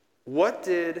What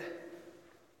did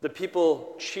the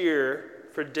people cheer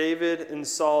for David and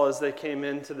Saul as they came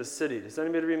into the city? Does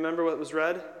anybody remember what was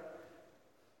read?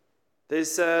 They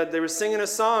said, they were singing a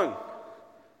song.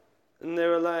 And they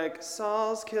were like,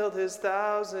 Saul's killed his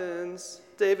thousands,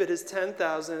 David his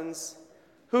 10,000s.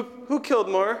 Who killed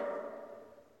more?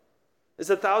 Is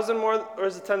it 1,000 more or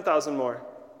is it 10,000 more?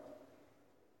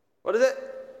 What is it?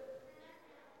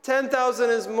 10,000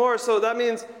 is more. So that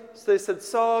means, so they said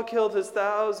Saul killed his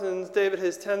thousands, David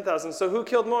his 10,000. So who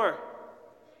killed more?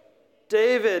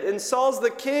 David. And Saul's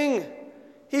the king.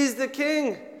 He's the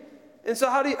king. And so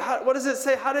what does it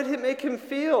say? How did it make him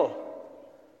feel?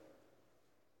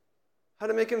 How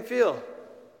did it make him feel?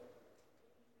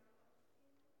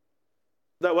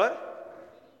 That what?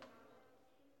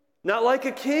 Not like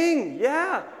a king,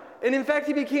 yeah. And in fact,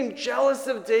 he became jealous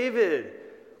of David.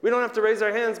 We don't have to raise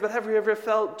our hands, but have we ever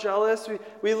felt jealous?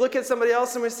 We look at somebody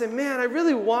else and we say, man, I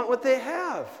really want what they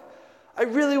have. I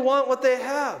really want what they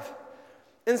have.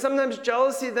 And sometimes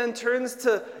jealousy then turns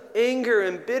to anger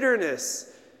and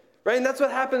bitterness, right? And that's what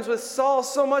happens with Saul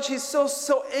so much. He's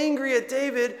so angry at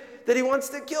David that he wants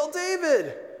to kill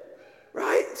David,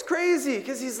 right? It's crazy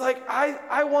because he's like,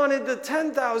 I wanted the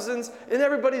 10,000s and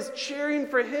everybody's cheering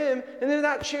for him and they're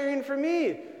not cheering for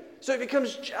me. So he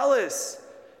becomes jealous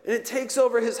and it takes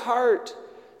over his heart,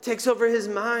 takes over his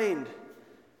mind.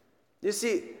 You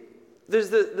see, there's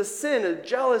the sin of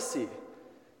jealousy.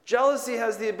 Jealousy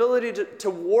has the ability to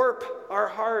warp our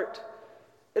heart.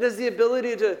 It has the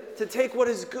ability to take what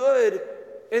is good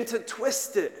and to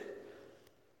twist it.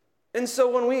 And so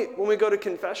when we go to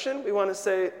confession, we want to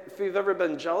say, if we've ever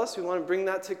been jealous, we want to bring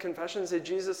that to confession and say,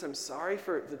 Jesus, I'm sorry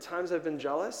for the times I've been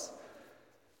jealous.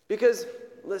 Because,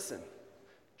 listen,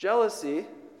 jealousy,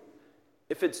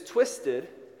 if it's twisted,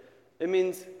 it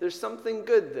means there's something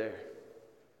good there.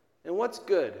 And what's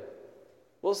good?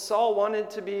 Well, Saul wanted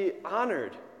to be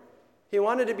honored. He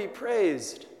wanted to be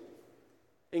praised.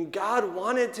 And God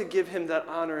wanted to give him that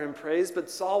honor and praise, but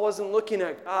Saul wasn't looking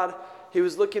at God. He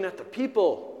was looking at the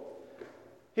people.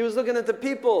 He was looking at the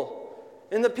people.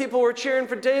 And the people were cheering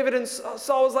for David, and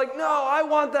Saul was like, no, I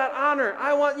want that honor.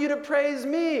 I want you to praise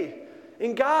me.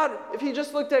 And God, if he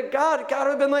just looked at God, God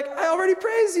would have been like, I already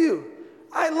praise you.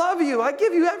 I love you. I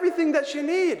give you everything that you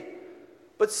need.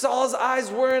 But Saul's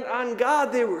eyes weren't on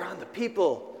God. They were on the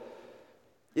people.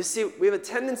 You see, we have a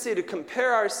tendency to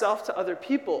compare ourselves to other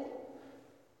people.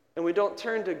 And we don't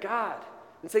turn to God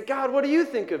and say, God, what do you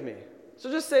think of me? So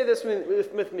just say this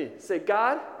with me. Say,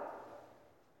 God,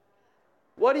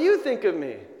 what do you think of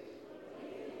me?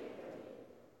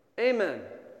 Amen.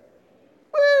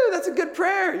 Woo, that's a good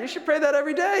prayer. You should pray that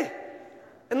every day.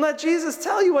 And let Jesus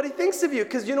tell you what he thinks of you.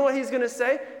 Because you know what he's going to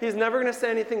say? He's never going to say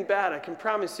anything bad. I can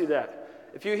promise you that.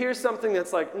 If you hear something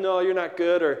that's like, no, you're not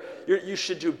good, or you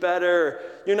should do better, or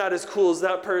you're not as cool as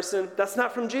that person, that's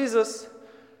not from Jesus.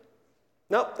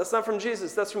 Nope, that's not from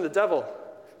Jesus. That's from the devil.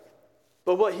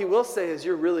 But what he will say is,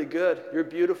 you're really good. You're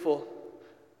beautiful.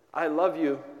 I love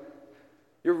you.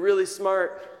 You're really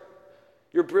smart.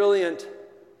 You're brilliant.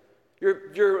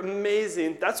 You're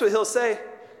amazing. That's what he'll say.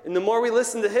 And the more we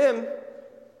listen to him,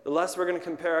 the less we're going to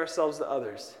compare ourselves to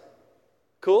others.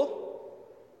 Cool?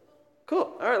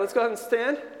 Cool. All right, let's go ahead and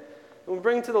stand. And we'll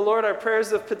bring to the Lord our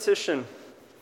prayers of petition.